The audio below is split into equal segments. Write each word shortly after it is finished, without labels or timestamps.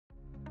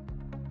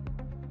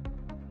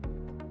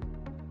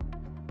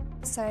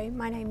So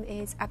my name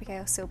is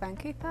Abigail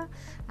Silban-Cooper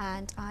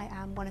and I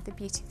am one of the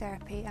beauty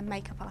therapy and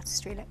makeup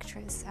artistry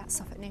lecturers at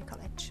Suffolk New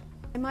College.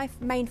 My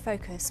main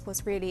focus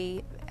was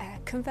really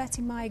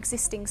converting my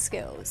existing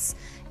skills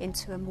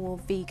into a more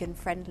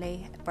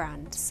vegan-friendly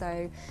brand,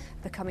 so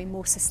becoming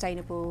more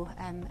sustainable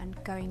and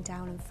going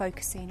down and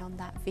focusing on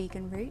that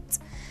vegan route.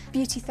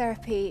 Beauty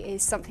therapy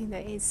is something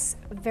that is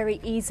very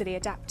easily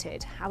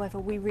adapted, however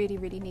we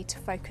really need to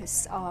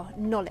focus our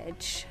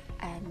knowledge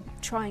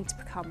trying to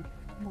become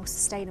more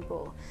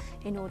sustainable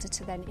in order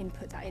to then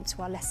input that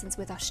into our lessons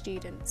with our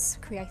students,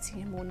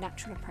 creating a more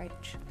natural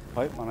approach.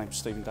 Hi, my name's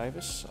Stephen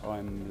Davis.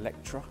 I'm a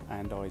lecturer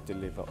and I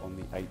deliver on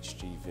the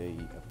HGV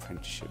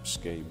apprenticeship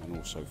scheme and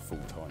also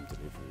full-time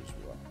delivery as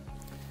well.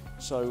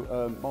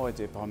 So my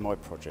idea behind my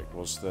project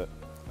was that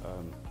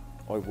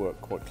I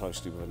work quite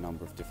closely with a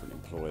number of different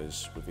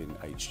employers within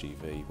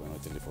HGV when I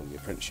deliver on the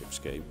apprenticeship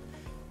scheme.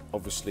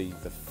 Obviously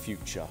the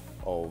future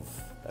of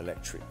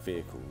electric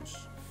vehicles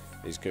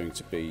is going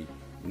to be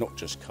not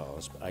just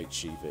cars, but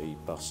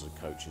HGV, buses and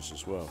coaches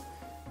as well.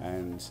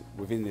 And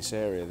within this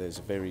area there's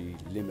a very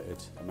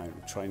limited amount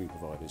of training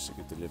providers that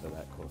could deliver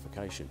that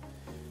qualification.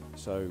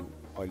 So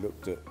I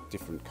looked at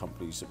different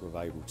companies that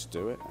were able to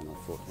do it, and I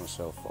thought to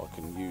myself I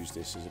can use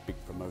this as a big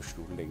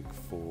promotional link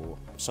for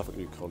Suffolk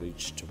New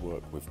College to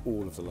work with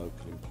all of the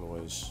local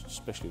employers,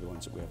 especially the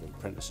ones that we have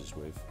apprentices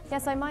with. Yeah,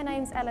 so my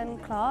name's Ellen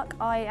Clark.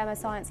 I am a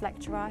science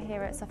lecturer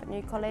here at Suffolk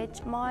New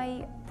College.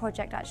 My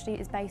project actually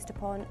is based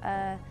upon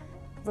a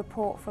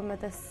report from the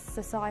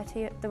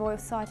Royal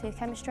Society of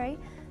Chemistry.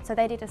 So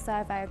they did a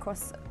survey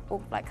across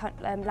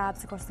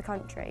labs across the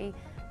country,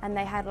 and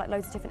they had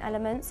loads of different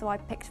elements, so I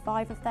picked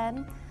 5 of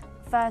them.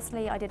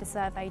 Firstly, I did a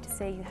survey to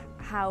see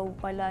how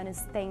my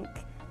learners think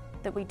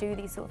that we do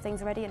these sort of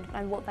things already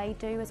and what they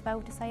do as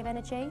well to save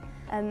energy.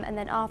 And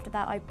then after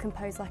that I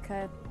composed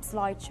a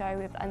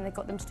slideshow and they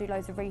got them to do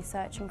loads of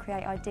research and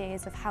create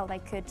ideas of how they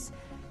could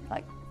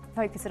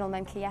focusing on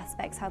them key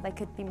aspects, how they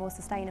could be more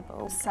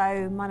sustainable.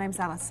 So my name's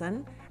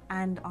Alison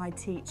and I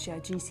teach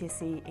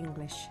GCSE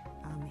English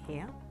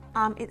here.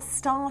 It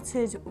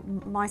started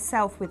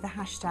myself with the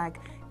hashtag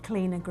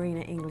cleaner,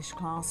 greener English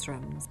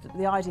classrooms.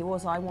 The idea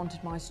was I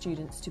wanted my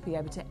students to be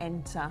able to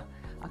enter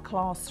a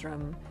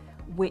classroom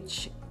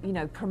which,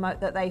 promote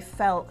that they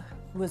felt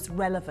was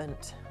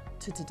relevant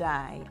to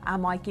today.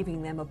 Am I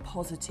giving them a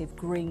positive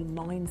green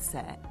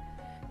mindset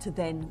to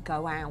then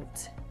go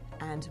out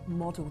and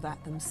model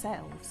that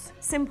themselves?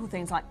 Simple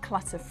things like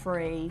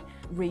clutter-free,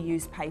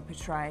 reuse paper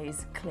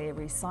trays, clear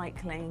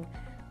recycling,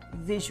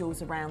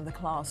 visuals around the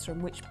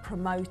classroom which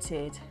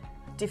promoted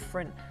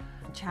different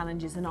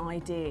challenges and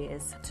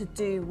ideas to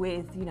do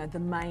with the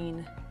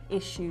main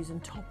issues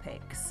and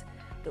topics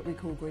that we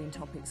call green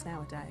topics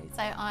nowadays.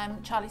 So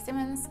I'm Charlie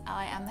Simmons,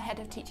 I am the Head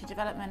of Teacher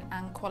Development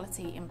and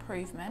Quality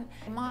Improvement.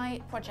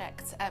 My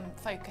project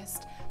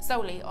focused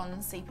solely on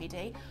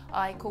CPD.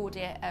 I called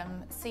it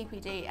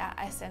CPD at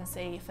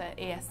SNC for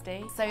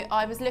ESD. So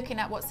I was looking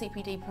at what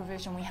CPD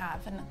provision we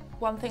have, and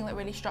one thing that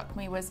really struck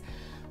me was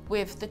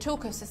with the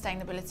talk of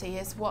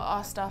sustainability is what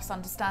our staff's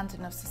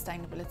understanding of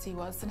sustainability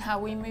was and how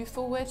we move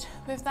forward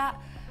with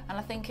that. And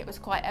I think it was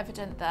quite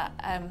evident that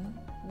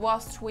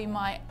whilst we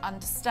might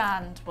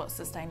understand what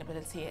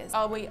sustainability is,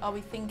 are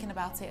we thinking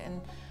about it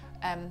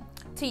and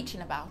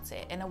teaching about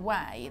it in a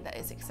way that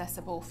is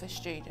accessible for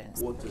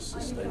students? What does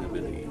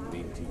sustainability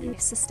mean to you?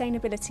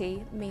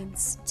 Sustainability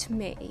means to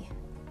me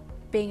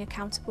being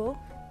accountable,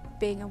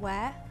 being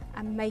aware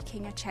and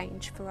making a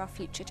change for our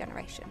future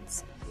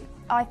generations.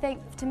 I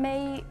think to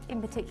me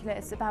in particular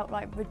it's about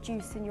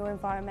reducing your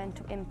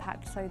environmental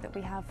impact so that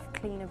we have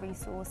cleaner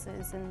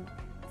resources and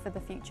for the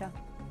future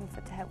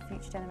and to help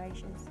future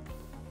generations.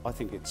 I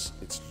think it's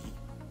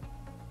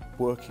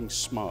working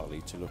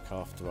smartly to look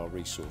after our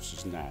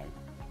resources now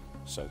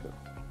so that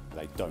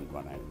they don't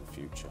run out in the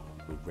future.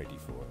 We're ready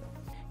for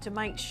it. To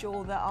make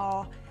sure that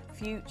our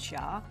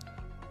future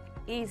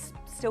is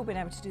still being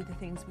able to do the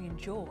things we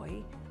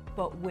enjoy,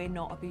 but we're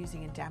not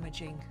abusing and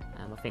damaging.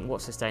 I think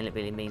what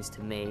sustainability means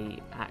to me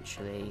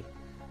actually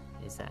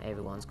is that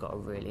everyone's got a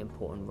really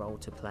important role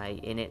to play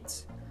in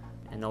it,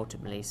 and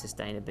ultimately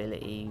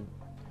sustainability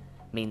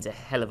means a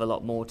hell of a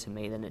lot more to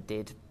me than it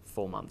did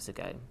 4 months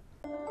ago.